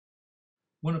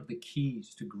One of the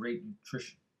keys to great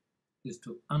nutrition is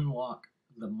to unlock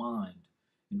the mind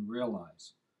and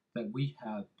realize that we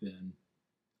have been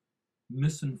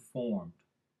misinformed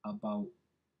about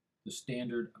the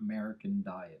standard American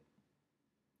diet.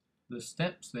 The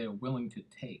steps they are willing to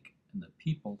take and the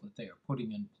people that they are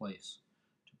putting in place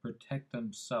to protect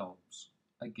themselves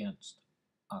against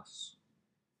us.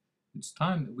 It's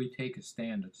time that we take a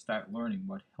stand and start learning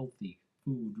what healthy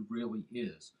food really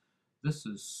is. This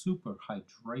is super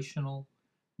hydrational,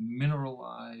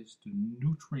 mineralized,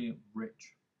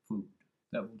 nutrient-rich food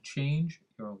that will change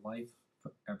your life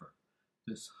forever.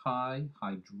 This high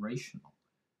hydrational,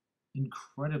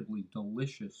 incredibly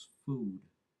delicious food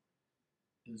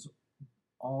is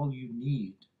all you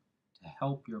need to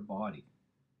help your body,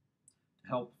 to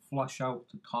help flush out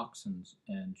the toxins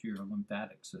and your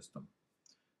lymphatic system.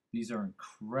 These are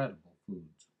incredible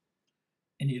foods.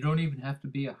 And you don't even have to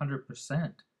be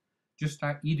 100%. Just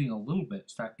start eating a little bit,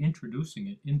 start introducing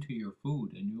it into your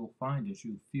food, and you'll find as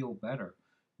you feel better,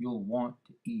 you'll want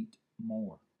to eat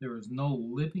more. There is no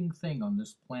living thing on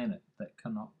this planet that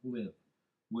cannot live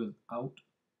without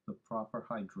the proper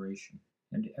hydration.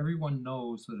 And everyone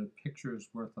knows that a picture is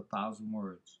worth 1,000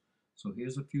 words. So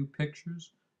here's a few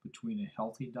pictures between a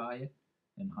healthy diet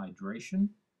and hydration,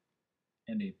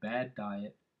 and a bad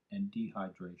diet and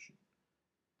dehydration.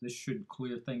 This should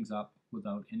clear things up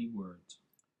without any words.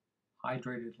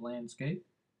 Hydrated landscape,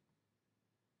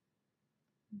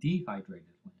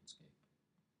 dehydrated landscape.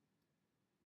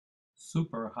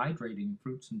 Super hydrating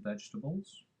fruits and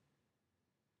vegetables,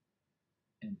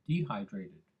 and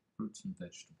dehydrated fruits and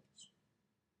vegetables.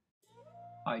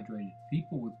 Hydrated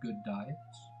people with good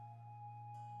diets,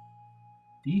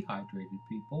 dehydrated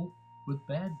people with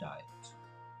bad diets.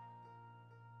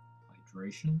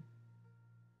 Hydration,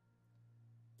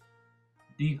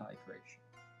 dehydration.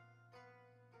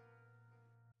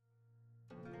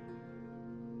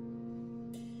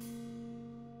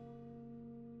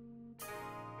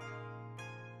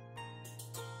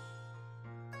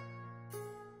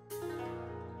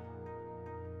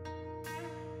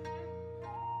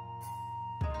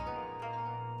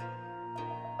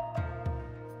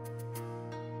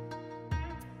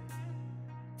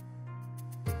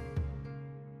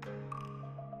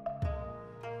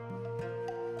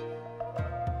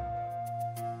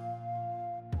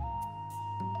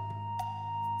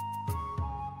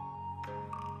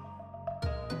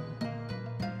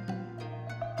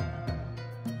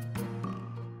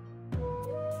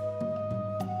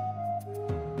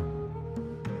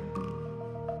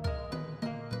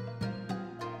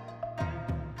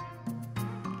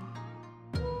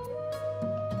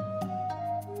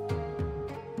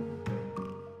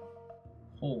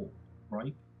 Whole,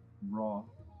 ripe, raw,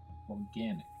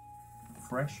 organic,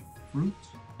 fresh fruits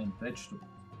and vegetables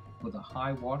with a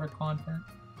high water content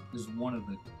is one of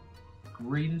the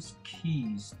greatest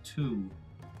keys to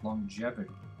longevity,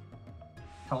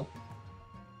 health,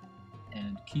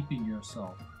 and keeping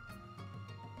yourself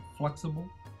flexible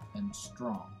and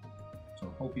strong. So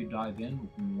I hope you dive in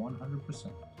with me 100%.